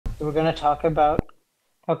We're going to talk about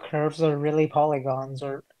how curves are really polygons,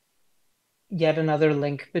 or yet another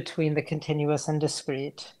link between the continuous and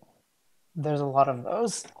discrete. There's a lot of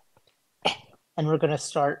those. And we're going to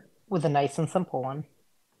start with a nice and simple one.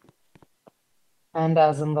 And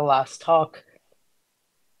as in the last talk,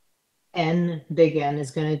 big N,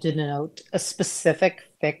 is going to denote a specific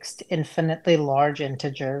fixed infinitely large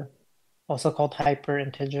integer, also called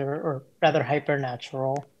hyperinteger, or rather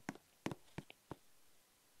hypernatural.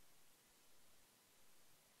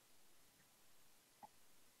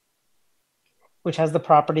 Which has the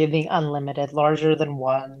property of being unlimited, larger than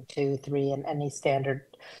 1, 2, 3, and any standard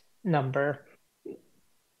number.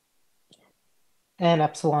 And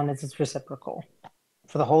epsilon is its reciprocal.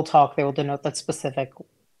 For the whole talk, they will denote that specific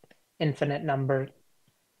infinite number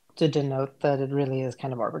to denote that it really is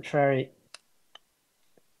kind of arbitrary.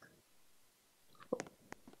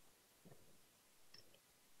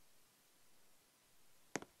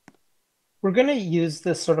 We're going to use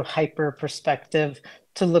this sort of hyper perspective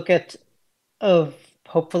to look at a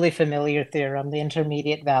hopefully familiar theorem, the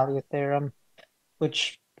Intermediate Value Theorem,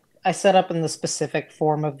 which I set up in the specific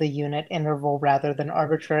form of the unit interval rather than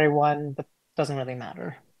arbitrary one, but doesn't really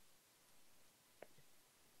matter.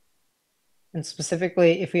 And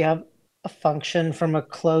specifically, if we have a function from a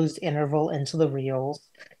closed interval into the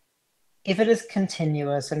reals, if it is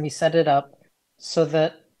continuous and we set it up so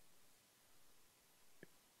that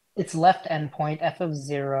its left endpoint, f of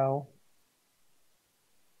 0,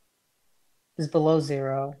 is below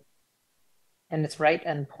 0, and its right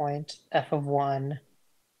endpoint, f of 1,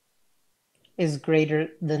 is greater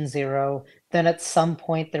than 0, then at some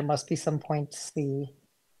point there must be some point C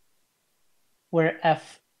where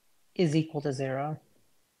f is equal to 0.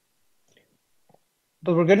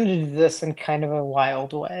 But we're going to do this in kind of a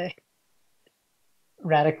wild way,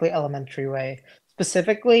 radically elementary way.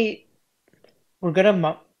 Specifically, we're going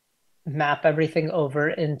to map everything over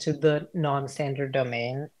into the non-standard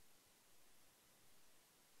domain.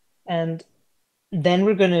 And then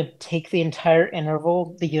we're going to take the entire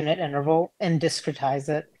interval, the unit interval, and discretize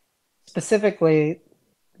it. Specifically,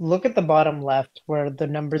 look at the bottom left where the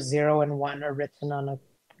numbers 0 and 1 are written on a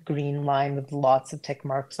green line with lots of tick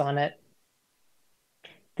marks on it.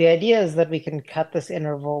 The idea is that we can cut this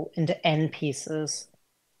interval into n pieces.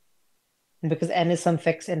 And because n is some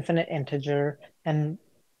fixed infinite integer, and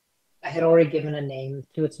I had already given a name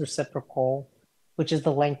to its reciprocal, which is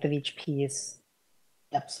the length of each piece,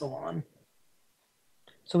 epsilon.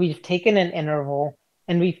 So we've taken an interval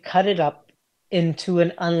and we've cut it up into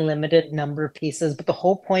an unlimited number of pieces, but the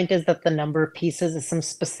whole point is that the number of pieces is some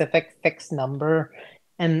specific fixed number.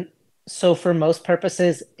 And so for most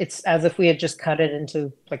purposes, it's as if we had just cut it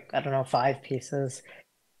into, like, I don't know, 5 pieces.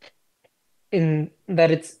 In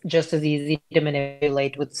that it's just as easy to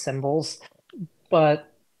manipulate with symbols,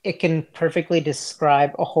 but it can perfectly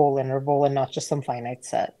describe a whole interval and not just some finite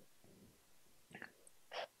set.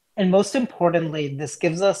 And most importantly, this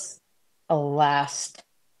gives us a last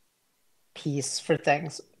piece for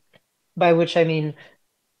things, by which I mean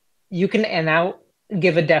you can now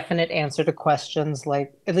give a definite answer to questions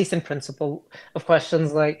like, at least in principle, of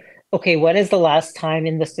questions like, okay, when is the last time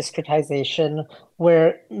in this discretization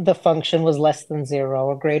where the function was less than 0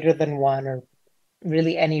 or greater than 1 or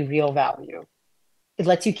really any real value? It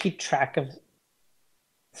lets you keep track of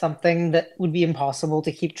something that would be impossible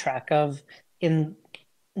to keep track of in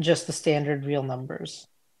just the standard real numbers.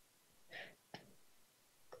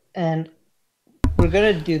 And we're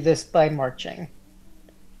going to do this by marching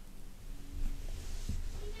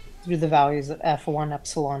through the values of f1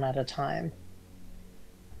 epsilon at a time.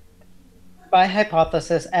 By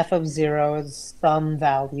hypothesis, f of 0 is some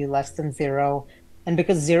value less than 0, and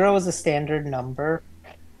because 0 is a standard number,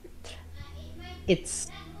 its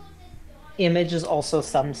image is also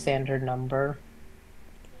some standard number.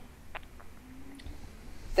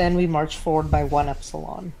 Then we march forward by 1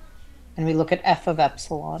 epsilon, and we look at f of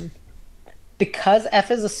epsilon. Because f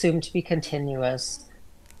is assumed to be continuous,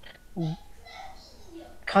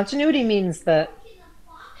 continuity means that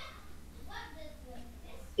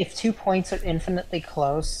if 2 points are infinitely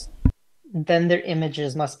close, then their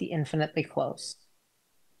images must be infinitely close.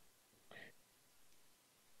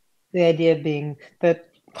 The idea being that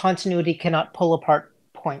continuity cannot pull apart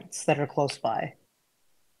points that are close by.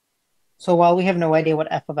 So while we have no idea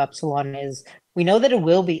what f of epsilon is, we know that it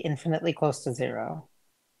will be infinitely close to 0.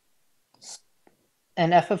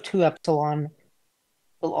 And f of 2 epsilon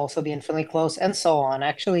will also be infinitely close, and so on.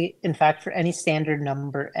 Actually, in fact, for any standard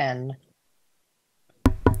number n.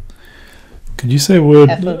 Could you say a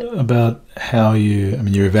word about how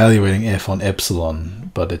you're evaluating f on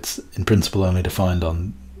epsilon, but it's in principle only defined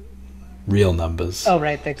on real numbers. Oh,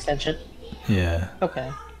 right, the extension. Yeah. Okay.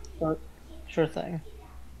 Sure, sure thing.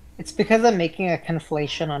 It's because I'm making a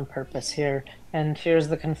conflation on purpose here, and here's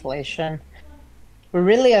the conflation. Where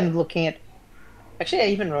really I'm looking at, actually I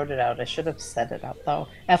even wrote it out. I should have said it out though.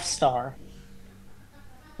 F star,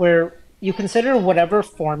 where you consider whatever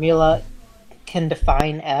formula can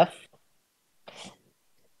define F,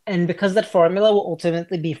 and because that formula will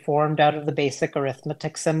ultimately be formed out of the basic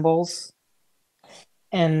arithmetic symbols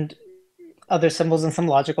and other symbols in some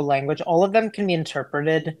logical language, all of them can be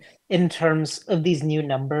interpreted in terms of these new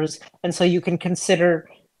numbers. And so you can consider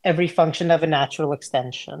every function of a natural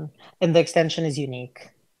extension, and the extension is unique,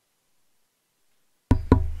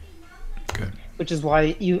 Good. which is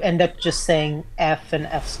why you end up just saying F and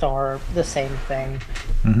F star are the same thing.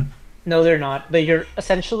 Mm-hmm. No, they're not, but you're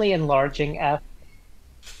essentially enlarging F.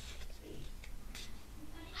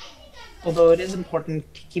 Although it is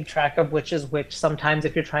important to keep track of which is which, sometimes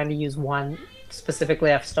if you're trying to use one,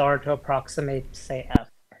 specifically F star, to approximate, say, F.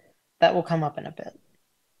 That will come up in a bit.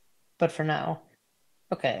 But for now,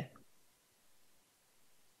 okay.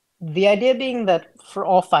 The idea being that for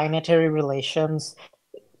all finitary relations,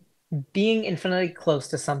 being infinitely close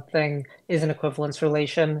to something is an equivalence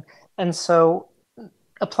relation. And so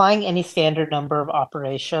applying any standard number of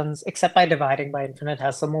operations, except by dividing by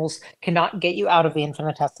infinitesimals, cannot get you out of the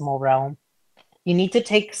infinitesimal realm. You need to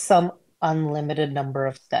take some unlimited number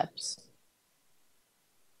of steps,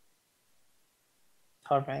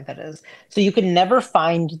 however many that is. So you can never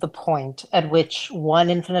find the point at which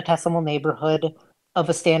one infinitesimal neighborhood of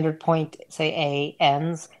a standard point, say A,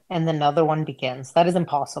 ends, and another one begins. That is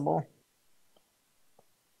impossible.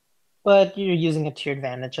 But you're using it to your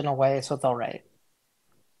advantage in a way, so it's all right.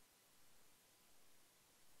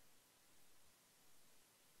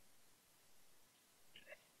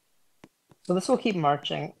 So this will keep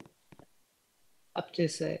marching up to,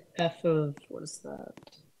 say, f of, what is that?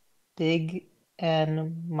 Big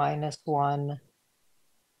N minus 1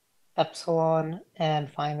 epsilon,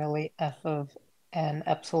 and finally f of n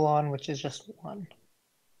epsilon, which is just 1.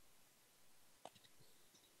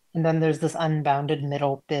 And then there's this unbounded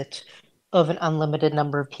middle bit of an unlimited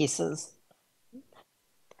number of pieces.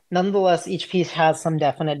 Nonetheless, each piece has some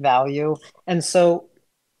definite value, and so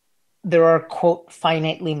there are, quote,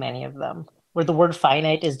 finitely many of them, where the word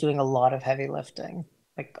finite is doing a lot of heavy lifting,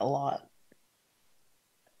 like a lot.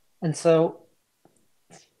 And so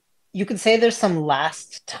you could say there's some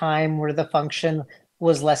last time where the function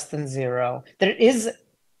was less than 0. There is,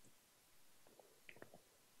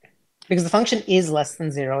 because the function is less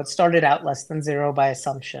than 0. It started out less than 0 by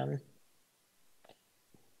assumption.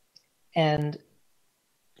 And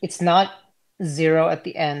it's not 0 at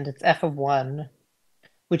the end, it's f of 1,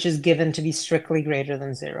 which is given to be strictly greater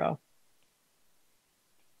than 0.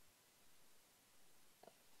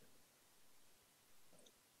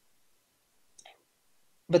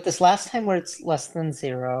 But this last time where it's less than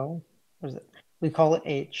 0, what is it? We call it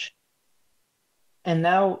h. And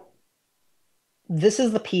now this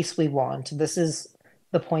is the piece we want. This is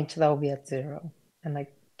the point that will be at 0. And I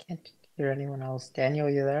can't hear anyone else. Daniel,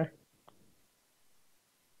 you there?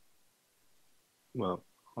 Well,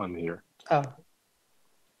 I'm here. Oh,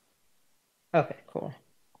 okay, cool.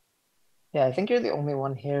 Yeah, I think you're the only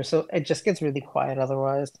one here, so it just gets really quiet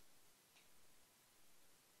otherwise.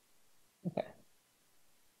 Okay.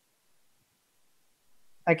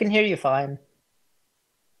 I can hear you fine.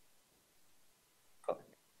 Cool.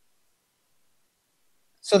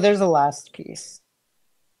 So there's a last piece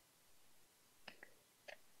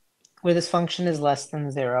where this function is less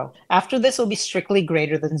than 0. After this will be strictly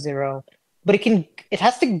greater than 0, but it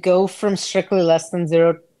has to go from strictly less than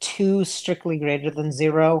 0 to strictly greater than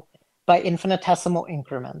 0 by infinitesimal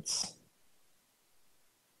increments,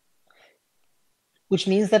 which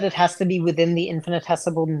means that it has to be within the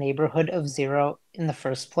infinitesimal neighborhood of 0 in the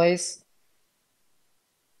first place.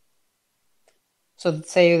 So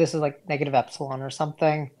say this is like negative epsilon or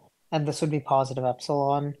something, and this would be positive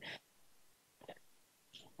epsilon.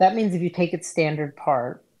 That means if you take its standard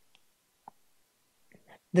part,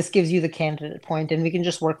 this gives you the candidate point, and we can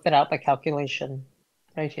just work that out by calculation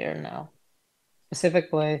right here now.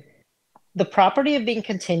 Specifically, the property of being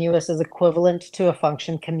continuous is equivalent to a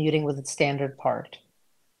function commuting with its standard part.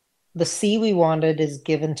 The c we wanted is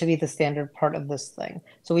given to be the standard part of this thing,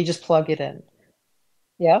 so we just plug it in.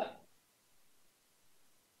 Yeah?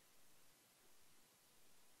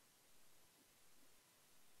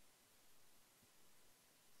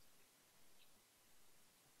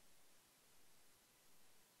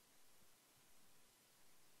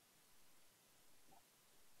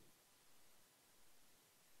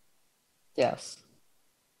 Yes.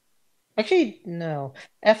 Actually, no.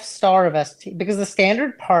 F star of ST, because the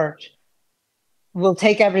standard part will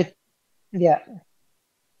take every, yeah,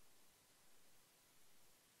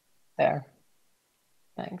 there.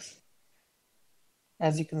 Thanks.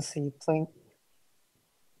 As you can see, playing,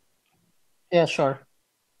 yeah, sure.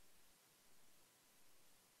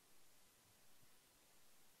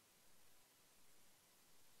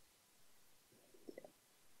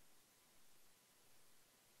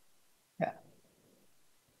 Yeah.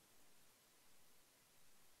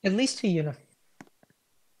 At least to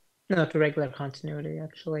no, to regular continuity,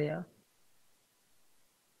 actually, yeah.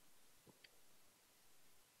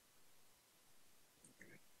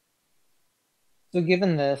 So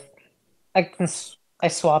given this, I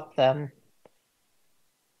swap them.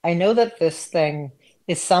 I know that this thing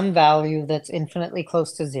is some value that's infinitely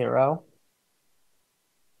close to zero.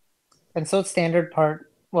 And so its standard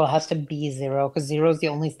part, well, has to be zero, because zero is the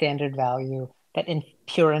only standard value that in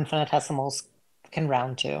pure infinitesimals can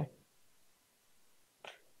round to.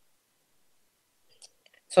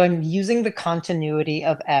 So I'm using the continuity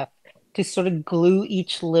of F to sort of glue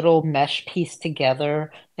each little mesh piece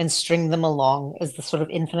together and string them along as the sort of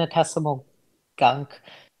infinitesimal gunk.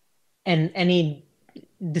 And any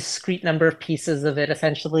discrete number of pieces of it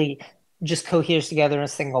essentially just coheres together in a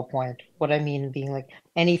single point. What I mean being like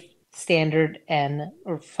any standard n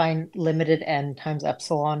or fine limited n times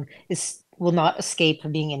epsilon is will not escape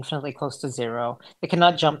being infinitely close to zero. It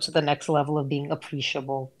cannot jump to the next level of being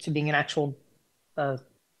appreciable, to being an actual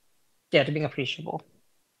yeah, to being appreciable.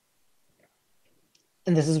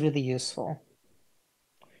 And this is really useful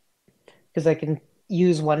because I can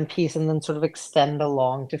use one piece and then sort of extend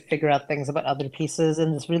along to figure out things about other pieces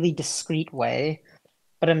in this really discrete way,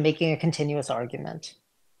 but I'm making a continuous argument.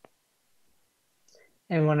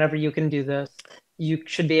 And whenever you can do this, you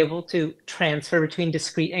should be able to transfer between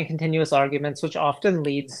discrete and continuous arguments, which often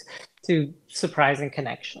leads to surprising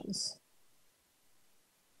connections.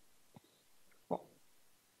 Cool.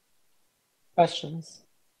 Questions?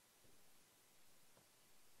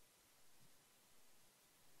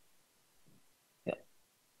 Yeah.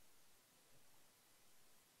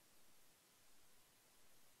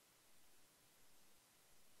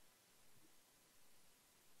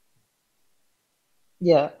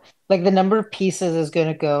 Yeah. Like the number of pieces is going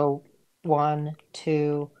to go one,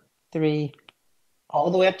 two, three,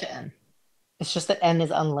 all the way up to n. It's just that n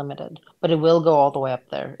is unlimited, but it will go all the way up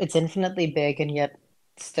there. It's infinitely big, and yet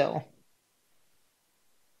still.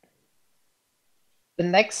 The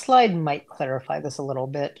next slide might clarify this a little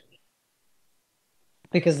bit,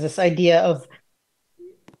 because this idea of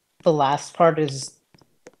the last part is,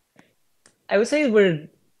 I would say, we're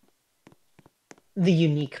the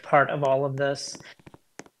unique part of all of this.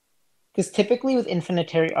 Because typically with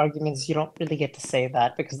infinitary arguments, you don't really get to say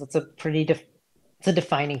that because it's a it's a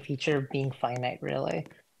defining feature of being finite, really.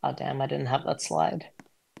 Oh damn, I didn't have that slide.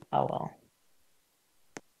 Oh well.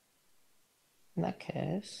 In that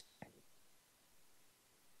case,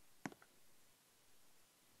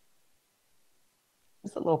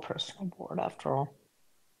 it's a little personal board after all.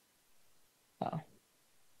 Oh,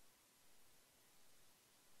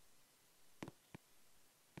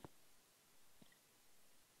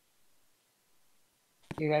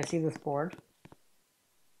 you guys see this board?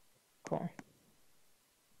 Cool.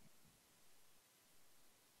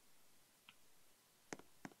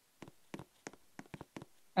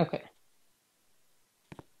 Okay.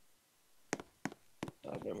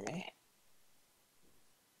 Bugger me.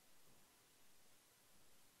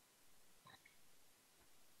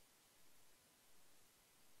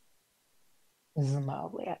 This is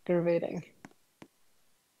mildly aggravating.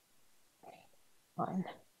 Fine.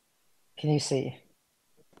 Can you see?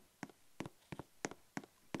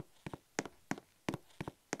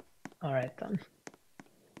 All right then.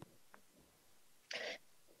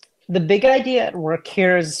 The big idea at work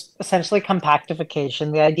here is essentially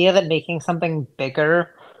compactification. The idea that making something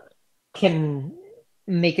bigger can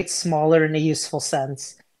make it smaller in a useful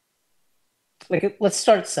sense. Like, let's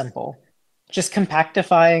start simple. Just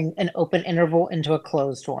compactifying an open interval into a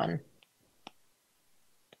closed one.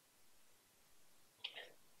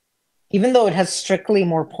 Even though it has strictly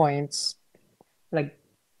more points, like,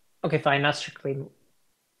 okay, fine, not strictly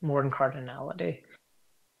more in cardinality.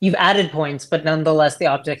 You've added points, but nonetheless, the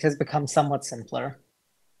object has become somewhat simpler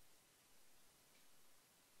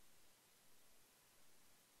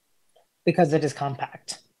because it is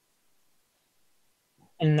compact.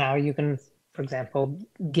 And now you can, for example,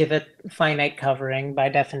 give it finite covering by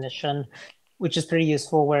definition, which is pretty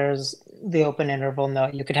useful, whereas the open interval, no,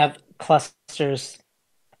 you could have clusters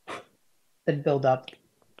that build up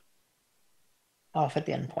off at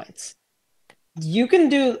the endpoints. You can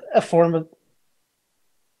do a form of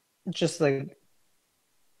just like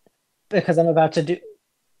because I'm about to do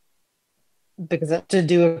to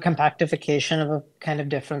do a compactification of a kind of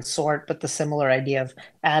different sort, but the similar idea of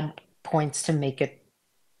add points to make it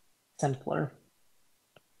simpler.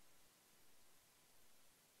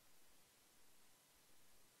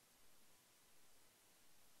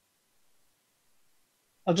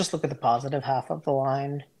 I'll just look at the positive half of the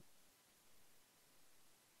line.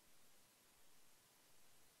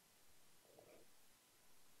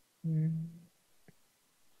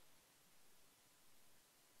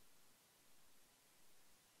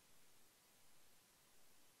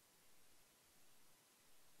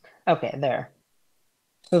 Okay, there.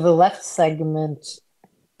 So the left segment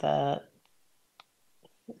that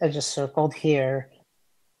I just circled here,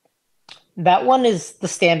 that one is the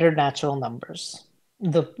standard natural numbers,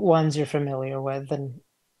 the ones you're familiar with and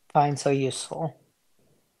find so useful.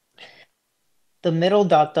 The middle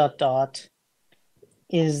dot dot dot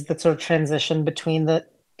is the sort of transition between the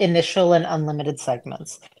initial and unlimited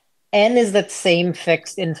segments. N is that same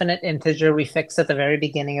fixed infinite integer we fixed at the very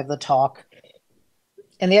beginning of the talk.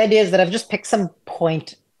 And the idea is that I've just picked some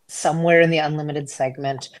point somewhere in the unlimited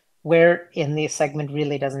segment where in the segment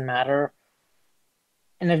really doesn't matter.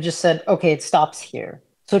 And I've just said, okay, it stops here.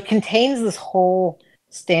 So it contains this whole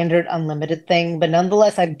standard unlimited thing, but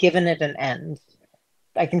nonetheless, I've given it an end.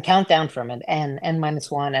 I can count down from it, n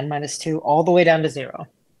minus 1, n minus 2, all the way down to 0.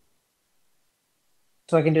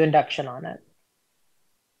 So I can do induction on it,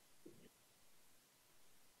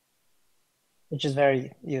 which is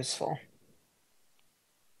very useful.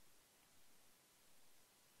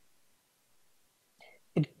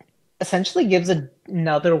 It essentially gives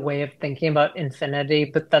another way of thinking about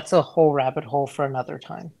infinity, but that's a whole rabbit hole for another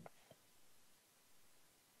time.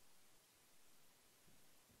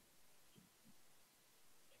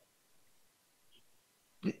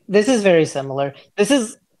 This is very similar. I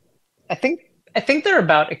think, I think they're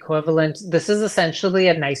about equivalent. This is essentially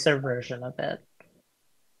a nicer version of it,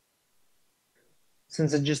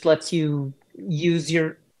 since it just lets you use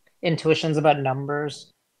your intuitions about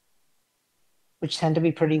numbers, which tend to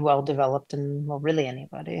be pretty well developed in, well, really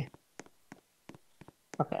anybody.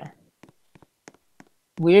 Okay.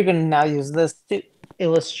 We're going to now use this to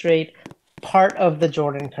illustrate part of the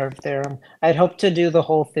Jordan curve theorem. I'd hoped to do the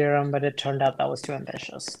whole theorem, but it turned out that was too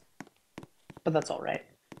ambitious. But that's all right,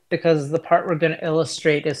 because the part we're going to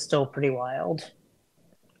illustrate is still pretty wild.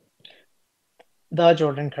 The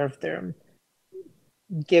Jordan curve theorem.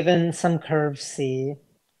 Given some curve C,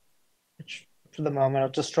 which for the moment I'll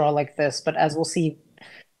just draw like this, but as we'll see,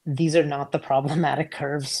 these are not the problematic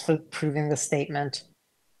curves for proving the statement.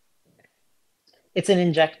 It's an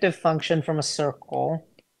injective function from a circle,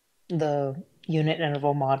 the unit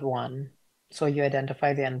interval mod 1. So you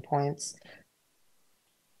identify the endpoints,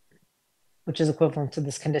 which is equivalent to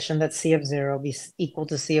this condition that C of 0 be equal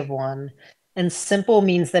to C of 1. And simple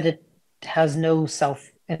means that it has no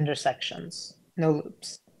self-intersections, no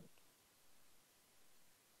loops.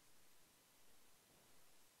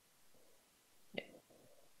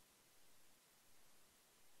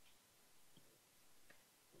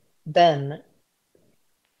 Then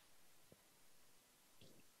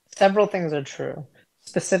several things are true.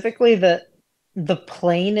 Specifically, that the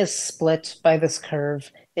plane is split by this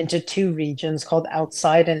curve into two regions called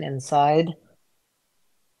outside and inside,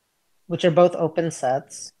 which are both open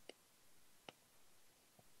sets.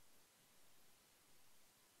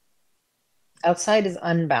 Outside is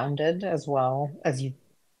unbounded as well, as you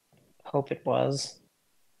hope it was.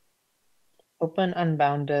 Open,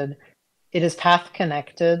 unbounded. It is path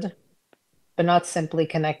connected, but not simply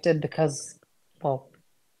connected because, well,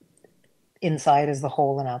 inside is the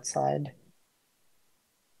whole and outside.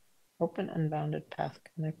 Open, unbounded, path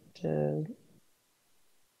connected.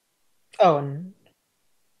 Oh, and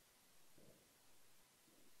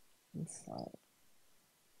inside.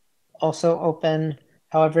 Also open,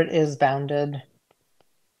 however, it is bounded.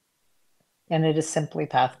 And it is simply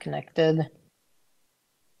path connected.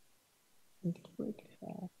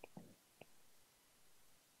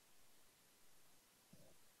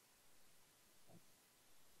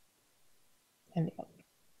 And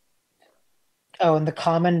oh, and the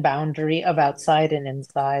common boundary of outside and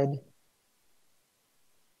inside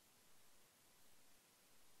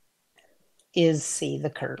is C, the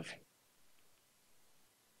curve.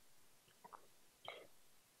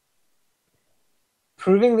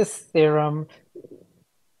 Proving this theorem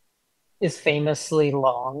is famously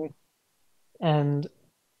long, and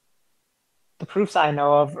the proofs I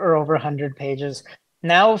know of are over 100 pages.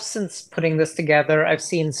 Now, since putting this together, I've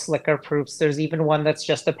seen slicker proofs. There's even one that's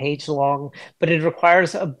just a page long, but it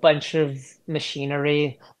requires a bunch of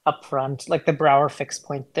machinery up front, like the Brouwer fixed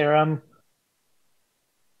point theorem.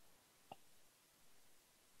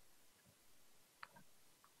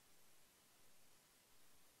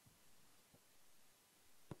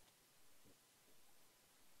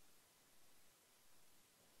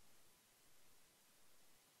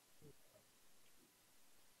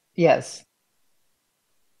 Yes.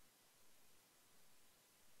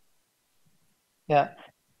 Yeah.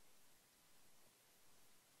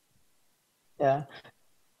 Yeah.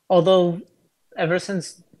 Although, ever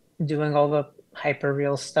since doing all the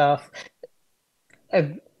hyperreal stuff,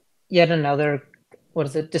 I've yet another, what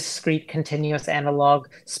is it, discrete continuous analog,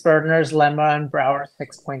 Sperner's lemma and Brouwer's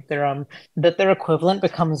fixed point theorem, that their equivalent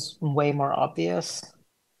becomes way more obvious.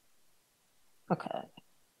 Okay.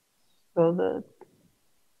 So the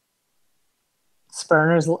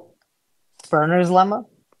Sperner's Sperner's lemma.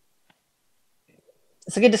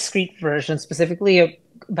 It's like a discrete version, specifically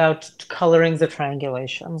about colorings of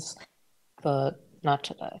triangulations, but not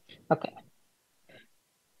today. Okay.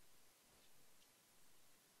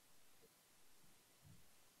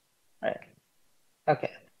 All right.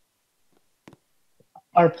 Okay.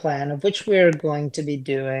 Our plan, of which we're going to be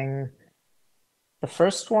doing the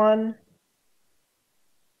first one.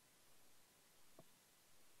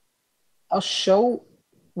 I'll show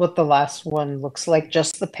what the last one looks like,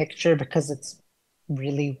 just the picture, because it's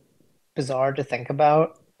really bizarre to think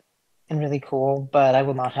about and really cool, but I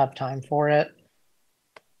will not have time for it.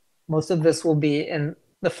 Most of this will be in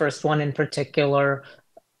the first one in particular,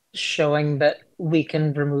 showing that we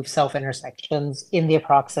can remove self-intersections in the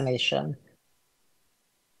approximation.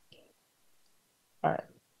 All right.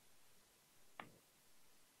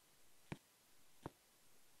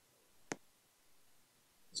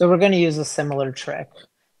 So we're going to use a similar trick.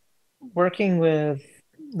 Working with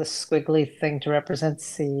the squiggly thing to represent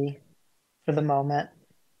C for the moment.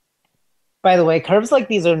 By the way, curves like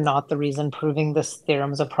these are not the reason proving this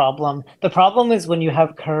theorem is a problem. The problem is when you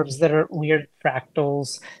have curves that are weird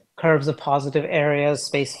fractals, curves of positive areas,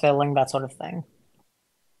 space filling, that sort of thing.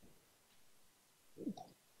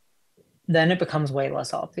 Then it becomes way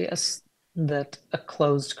less obvious that a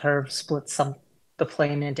closed curve splits the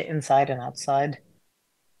plane into inside and outside.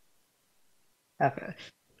 Okay.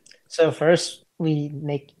 So first we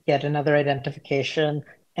make yet another identification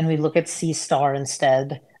and we look at C star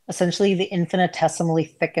instead. Essentially the infinitesimally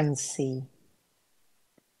thickened C.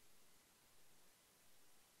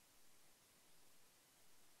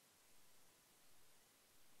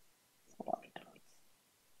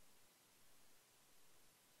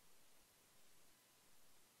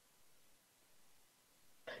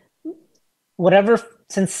 Whatever,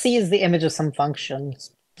 since C is the image of some function,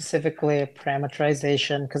 specifically a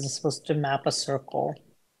parameterization, because it's supposed to map a circle.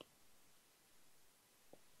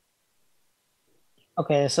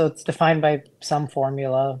 Okay, so it's defined by some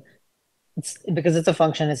formula. It's because it's a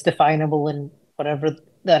function, it's definable in whatever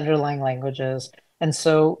the underlying language is. And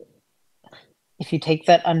so if you take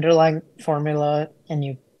that underlying formula and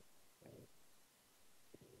you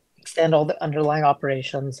extend all the underlying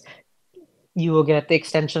operations, you will get the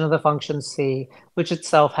extension of the function C, which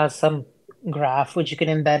itself has some graph, which you can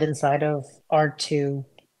embed inside of R2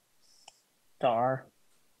 star.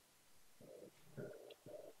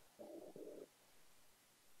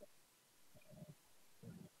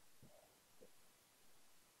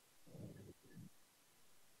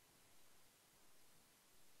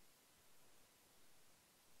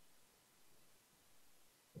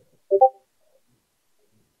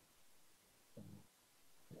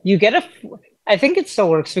 You get I think it still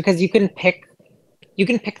works because you can pick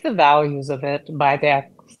the values of it by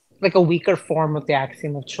like a weaker form of the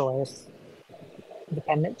axiom of choice,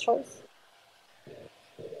 dependent choice.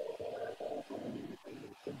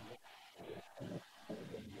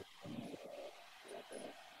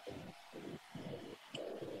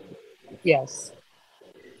 Yes,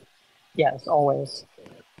 yes, always.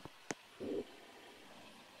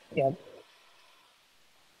 Yeah.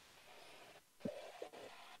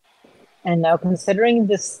 And now considering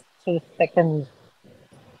this sort of thickened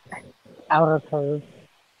outer curve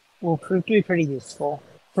will prove to be pretty useful.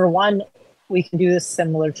 For one, we can do this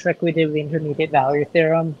similar trick we did with the intermediate value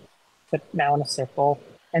theorem, but now in a circle,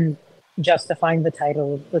 and justifying the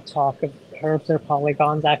title of the talk of curves or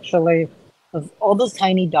polygons actually. Of all those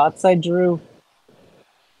tiny dots I drew,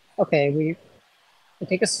 okay, we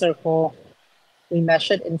take a circle, we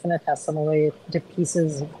mesh it infinitesimally to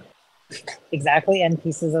pieces, exactly n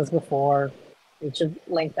pieces as before, each of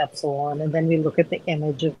length epsilon, and then we look at the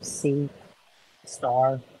image of C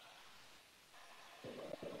star.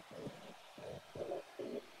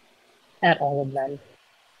 at all of them.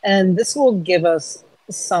 And this will give us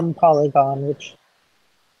some polygon, which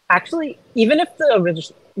actually, even if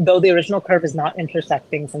though the original curve is not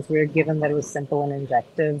intersecting, since we were given that it was simple and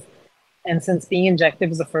injective, and since being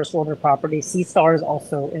injective is a first order property, C star is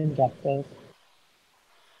also injective.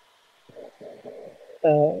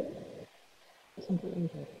 Oh,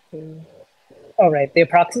 right, the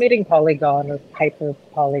approximating polygon or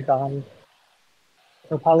hyperpolygon,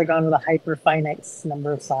 or polygon with a hyperfinite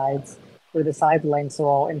number of sides, where the side lengths are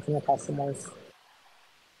all infinitesimals,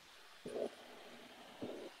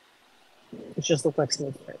 which just look like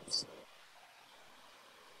smooth curves.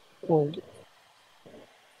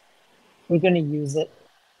 We're going to use it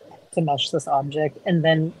to mesh this object, and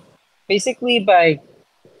then basically by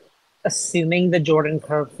assuming the Jordan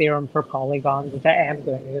curve theorem for polygons, which I am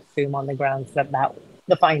going to assume on the grounds that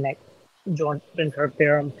the finite Jordan curve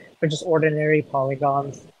theorem for just ordinary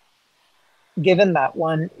polygons, given that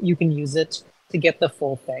one, you can use it to get the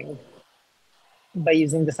full thing by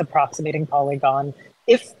using this approximating polygon.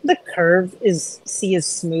 If the curve C is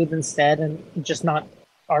smooth instead and just not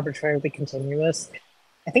arbitrarily continuous,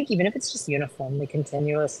 I think even if it's just uniformly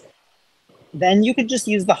continuous, then you could just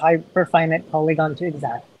use the hyperfinite polygon to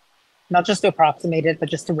exact, not just to approximate it, but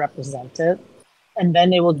just to represent it. And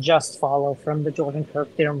then it will just follow from the Jordan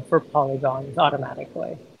curve theorem for polygons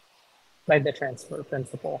automatically by the transfer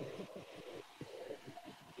principle.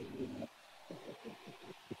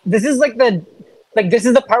 This is this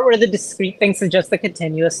is the part where the discrete thing suggests the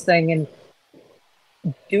continuous thing, and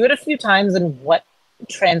do it a few times and what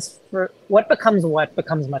becomes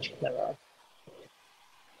much clearer.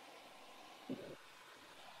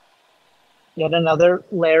 Yet another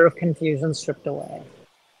layer of confusion stripped away.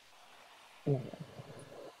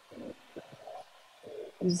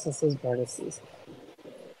 This is vertices.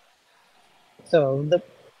 So the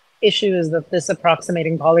issue is that this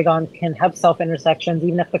approximating polygon can have self-intersections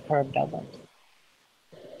even if the curve doesn't.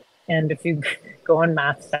 And if you go on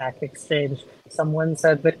Math Stack Exchange, someone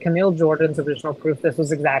said that Camille Jordan's original proof, this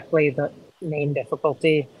was exactly the main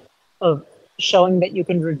difficulty of showing that you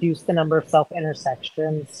can reduce the number of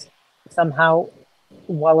self-intersections somehow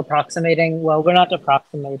while approximating. Well, we're not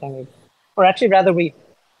approximating, or actually rather we're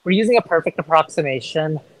using a perfect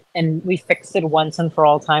approximation, and we fixed it once and for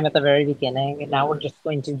all time at the very beginning, and now we're just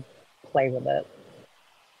going to play with it.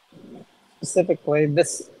 Specifically,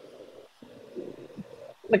 this,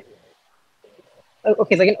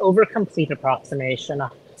 okay, like an overcomplete approximation,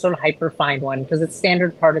 a sort of hyperfine one, because its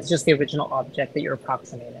standard part is just the original object that you're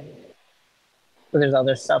approximating. So there's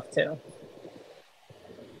other stuff too.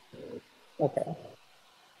 Okay.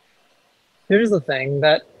 Here's the thing,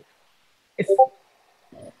 that if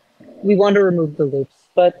we want to remove the loops,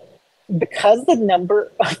 but because the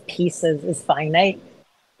number of pieces is finite,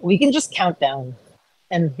 we can just count down.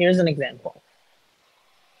 And here's an example.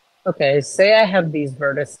 Okay, say I have these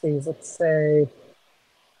vertices, let's say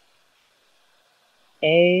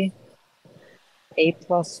A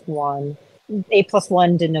plus 1, A plus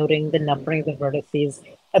 1 denoting the numbering of the vertices.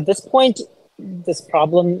 At this point, this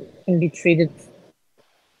problem can be treated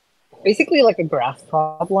basically like a graph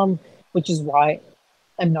problem, which is why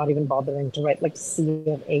I'm not even bothering to write like C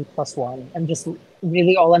of A plus 1. I'm just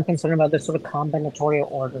really all I'm concerned about is sort of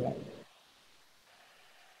combinatorial ordering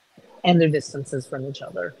and their distances from each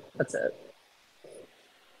other. That's it.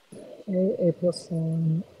 A plus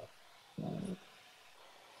 1,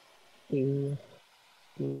 B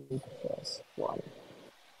plus 1,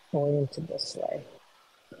 oriented this way.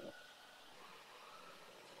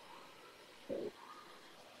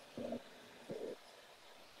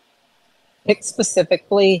 Pick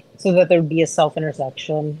specifically so that there'd be a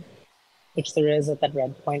self-intersection, which there is at that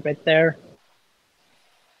red point right there.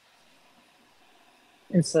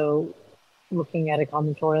 And so looking at it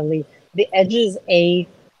combinatorially, the edges A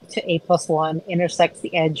to A plus 1 intersects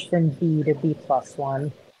the edge from B to B plus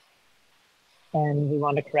 1. And we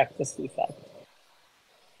want to correct this defect.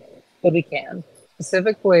 But we can.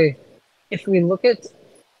 Specifically, if we look at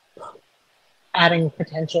adding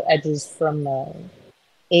potential edges from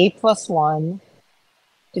A plus 1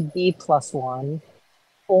 to B plus 1,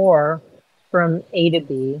 or from A to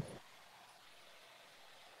B,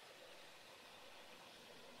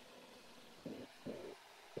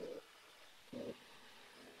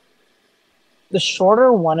 the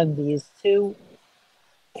shorter one of these two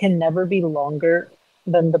can never be longer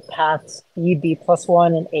than the paths B plus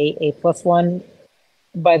 1 and A plus 1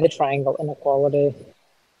 by the triangle inequality.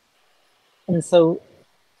 And so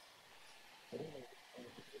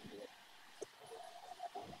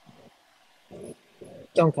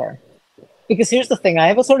don't care. Because here's the thing, I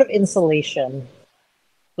have a sort of insulation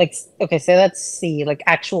Like, okay, say that's C, like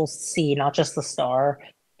actual C, not just the star.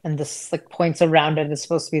 And this like points around it is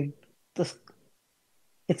supposed to be this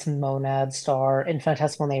its monad star,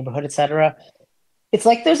 infinitesimal neighborhood, etc. It's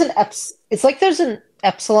like there's an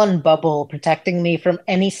epsilon bubble protecting me from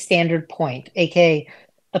any standard point, aka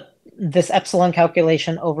this epsilon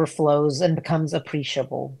calculation overflows and becomes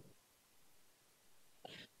appreciable.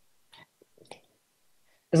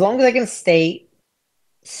 As long as I can stay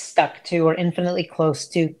stuck to or infinitely close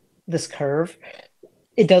to this curve,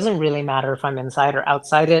 it doesn't really matter if I'm inside or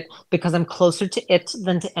outside it because I'm closer to it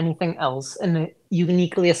than to anything else and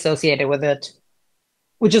uniquely associated with it,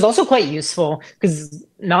 which is also quite useful because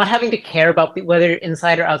not having to care about whether you're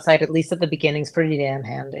inside or outside, at least at the beginning, is pretty damn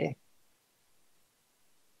handy.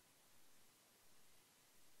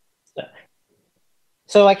 So,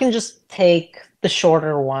 so I can just take the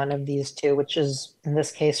shorter one of these two, which is in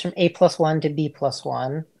this case from a+1 to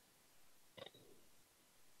b+1.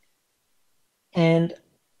 And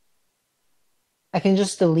I can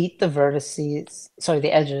just delete the vertices, sorry,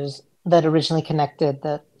 the edges that originally connected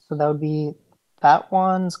that. So that would be that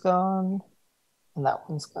one's gone and that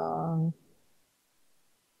one's gone.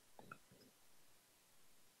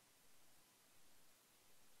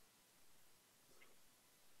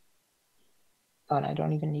 Oh, and I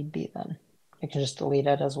don't even need B then. I can just delete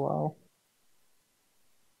it as well.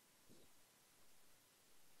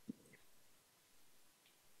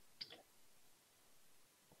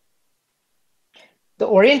 The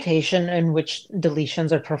orientation in which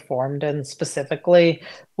deletions are performed and specifically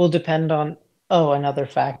will depend on, oh, another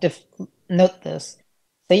fact. Note this,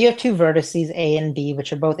 say you have two vertices A and B,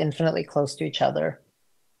 which are both infinitely close to each other.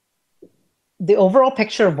 The overall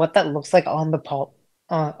picture of what that looks like on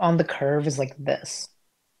the curve is like this.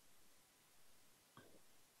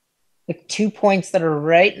 Like two points that are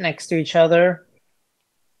right next to each other,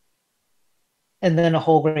 and then a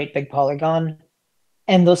whole great big polygon.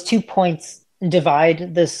 And those 2 points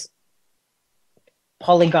divide this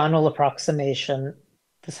polygonal approximation,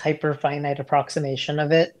 this hyperfinite approximation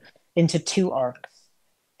of it, into two arcs,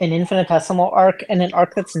 an infinitesimal arc and an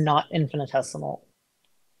arc that's not infinitesimal,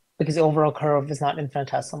 because the overall curve is not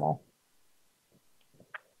infinitesimal.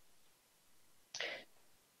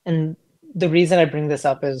 And the reason I bring this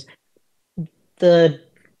up is the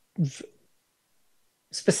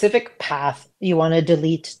specific path you want to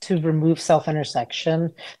delete to remove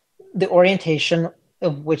self-intersection, the orientation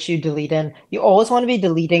of which you delete in, you always want to be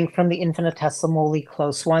deleting from the infinitesimally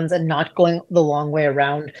close ones and not going the long way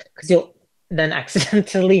around because you'll then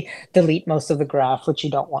accidentally delete most of the graph, which you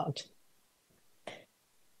don't want.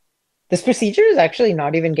 This procedure is actually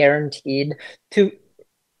not even guaranteed to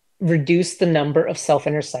reduce the number of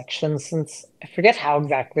self-intersections since I forget how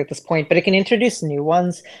exactly at this point, but it can introduce new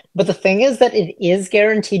ones. But the thing is that it is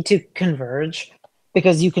guaranteed to converge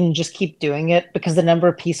because you can just keep doing it because the number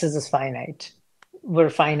of pieces is finite, where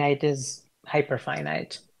finite is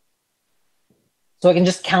hyperfinite. So I can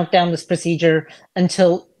just count down this procedure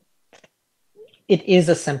until it is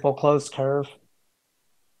a simple closed curve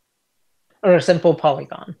or a simple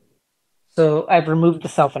polygon. So I've removed the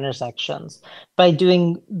self-intersections by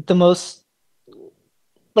doing the most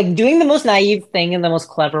naive thing in the most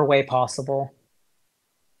clever way possible.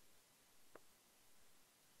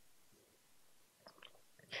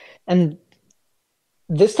 And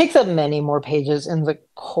this takes up many more pages in the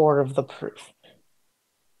core of the proof.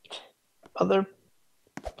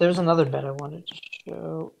 There's another bit I wanted to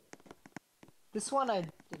show. This one I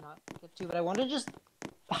did not get to, but I want to just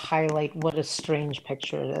highlight what a strange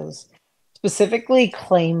picture it is. Specifically,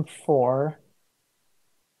 claim 4.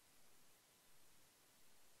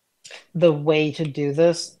 The way to do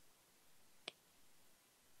this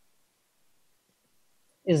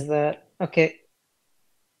is that, okay,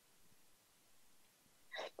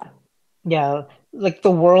 yeah, like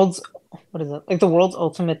what is it? Like the world's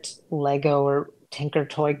ultimate Lego or Tinker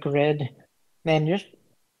Toy grid. Man,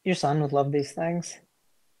 your son would love these things.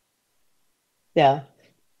 Yeah.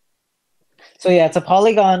 So yeah, it's a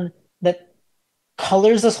polygon that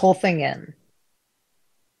colors this whole thing in,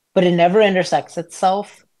 but it never intersects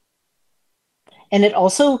itself. And it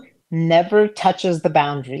also never touches the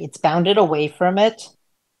boundary. It's bounded away from it.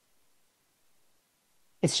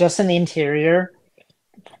 It's just in the interior.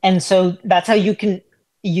 And so that's how you can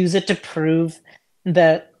use it to prove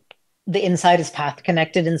that the inside is path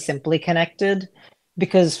connected and simply connected,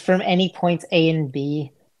 because from any points A and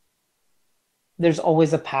B, there's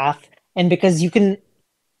always a path. And because you can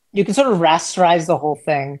sort of rasterize the whole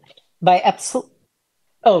thing by epsilon.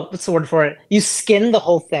 Oh, what's the word for it? You skin the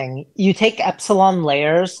whole thing. You take epsilon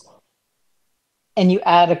layers and you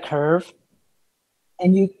add a curve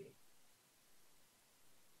and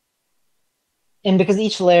And because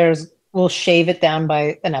each layer will shave it down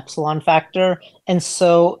by an epsilon factor. And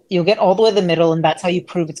so you'll get all the way to the middle, and that's how you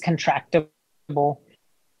prove it's contractible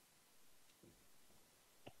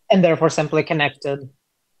and therefore simply connected.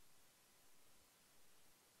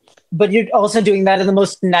 But you're also doing that in the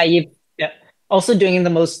most naive, yeah, also doing it in the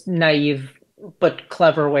most naive but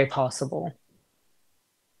clever way possible.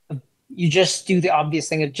 You just do the obvious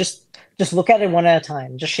thing of just look at it one at a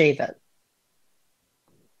time, just shave it.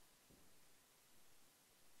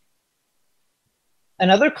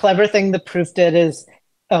 Another clever thing the proof did is,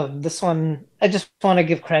 oh, this one, I just want to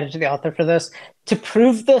give credit to the author for this. To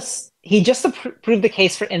prove this, he just proved the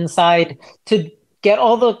case for inside. To get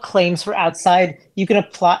all the claims for outside, you can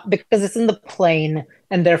apply, because it's in the plane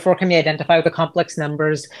and therefore can be identified with the complex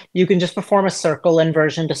numbers, you can just perform a circle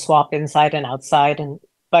inversion to swap inside and outside, and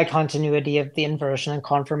by continuity of the inversion and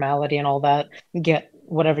conformality and all that, get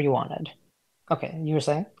whatever you wanted. Okay, you were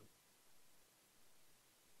saying?